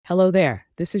Hello there.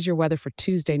 This is your weather for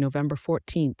Tuesday, November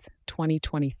 14th,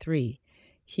 2023,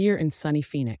 here in sunny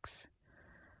Phoenix.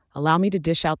 Allow me to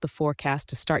dish out the forecast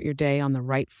to start your day on the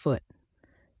right foot.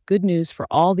 Good news for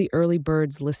all the early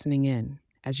birds listening in,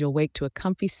 as you'll wake to a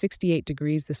comfy 68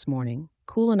 degrees this morning,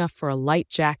 cool enough for a light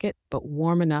jacket, but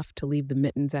warm enough to leave the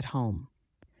mittens at home.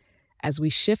 As we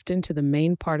shift into the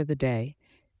main part of the day,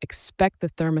 expect the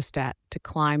thermostat to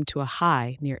climb to a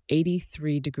high near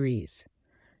 83 degrees.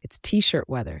 It's t-shirt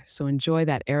weather, so enjoy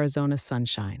that Arizona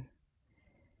sunshine.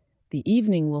 The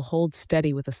evening will hold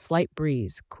steady with a slight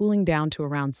breeze, cooling down to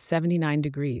around 79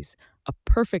 degrees, a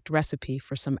perfect recipe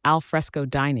for some al fresco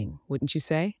dining, wouldn't you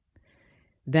say?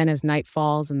 Then as night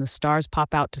falls and the stars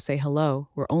pop out to say hello,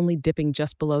 we're only dipping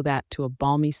just below that to a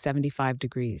balmy 75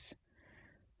 degrees.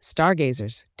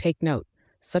 Stargazers, take note.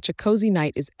 Such a cozy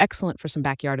night is excellent for some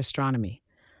backyard astronomy.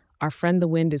 Our friend the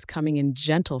wind is coming in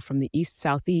gentle from the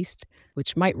east-southeast,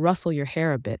 which might rustle your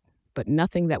hair a bit, but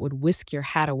nothing that would whisk your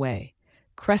hat away,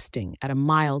 cresting at a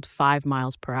mild 5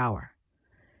 miles per hour.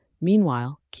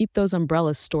 Meanwhile, keep those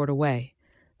umbrellas stored away.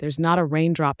 There's not a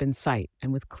raindrop in sight,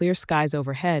 and with clear skies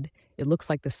overhead, it looks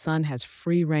like the sun has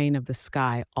free reign of the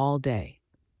sky all day.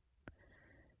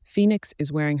 Phoenix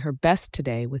is wearing her best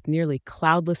today with nearly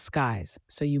cloudless skies,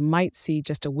 so you might see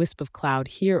just a wisp of cloud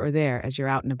here or there as you're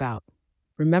out and about.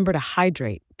 Remember to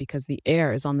hydrate because the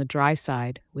air is on the dry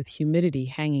side with humidity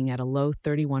hanging at a low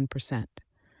 31%.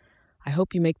 I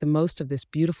hope you make the most of this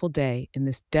beautiful day in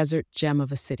this desert gem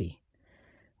of a city.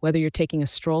 Whether you're taking a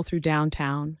stroll through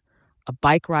downtown, a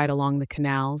bike ride along the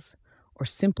canals, or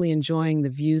simply enjoying the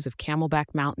views of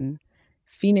Camelback Mountain,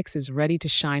 Phoenix is ready to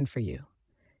shine for you.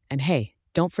 And hey,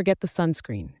 don't forget the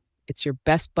sunscreen. It's your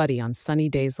best buddy on sunny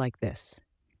days like this.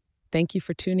 Thank you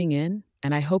for tuning in,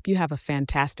 and I hope you have a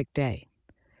fantastic day.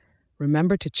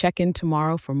 Remember to check in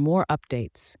tomorrow for more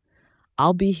updates.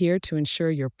 I'll be here to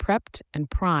ensure you're prepped and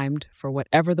primed for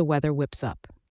whatever the weather whips up.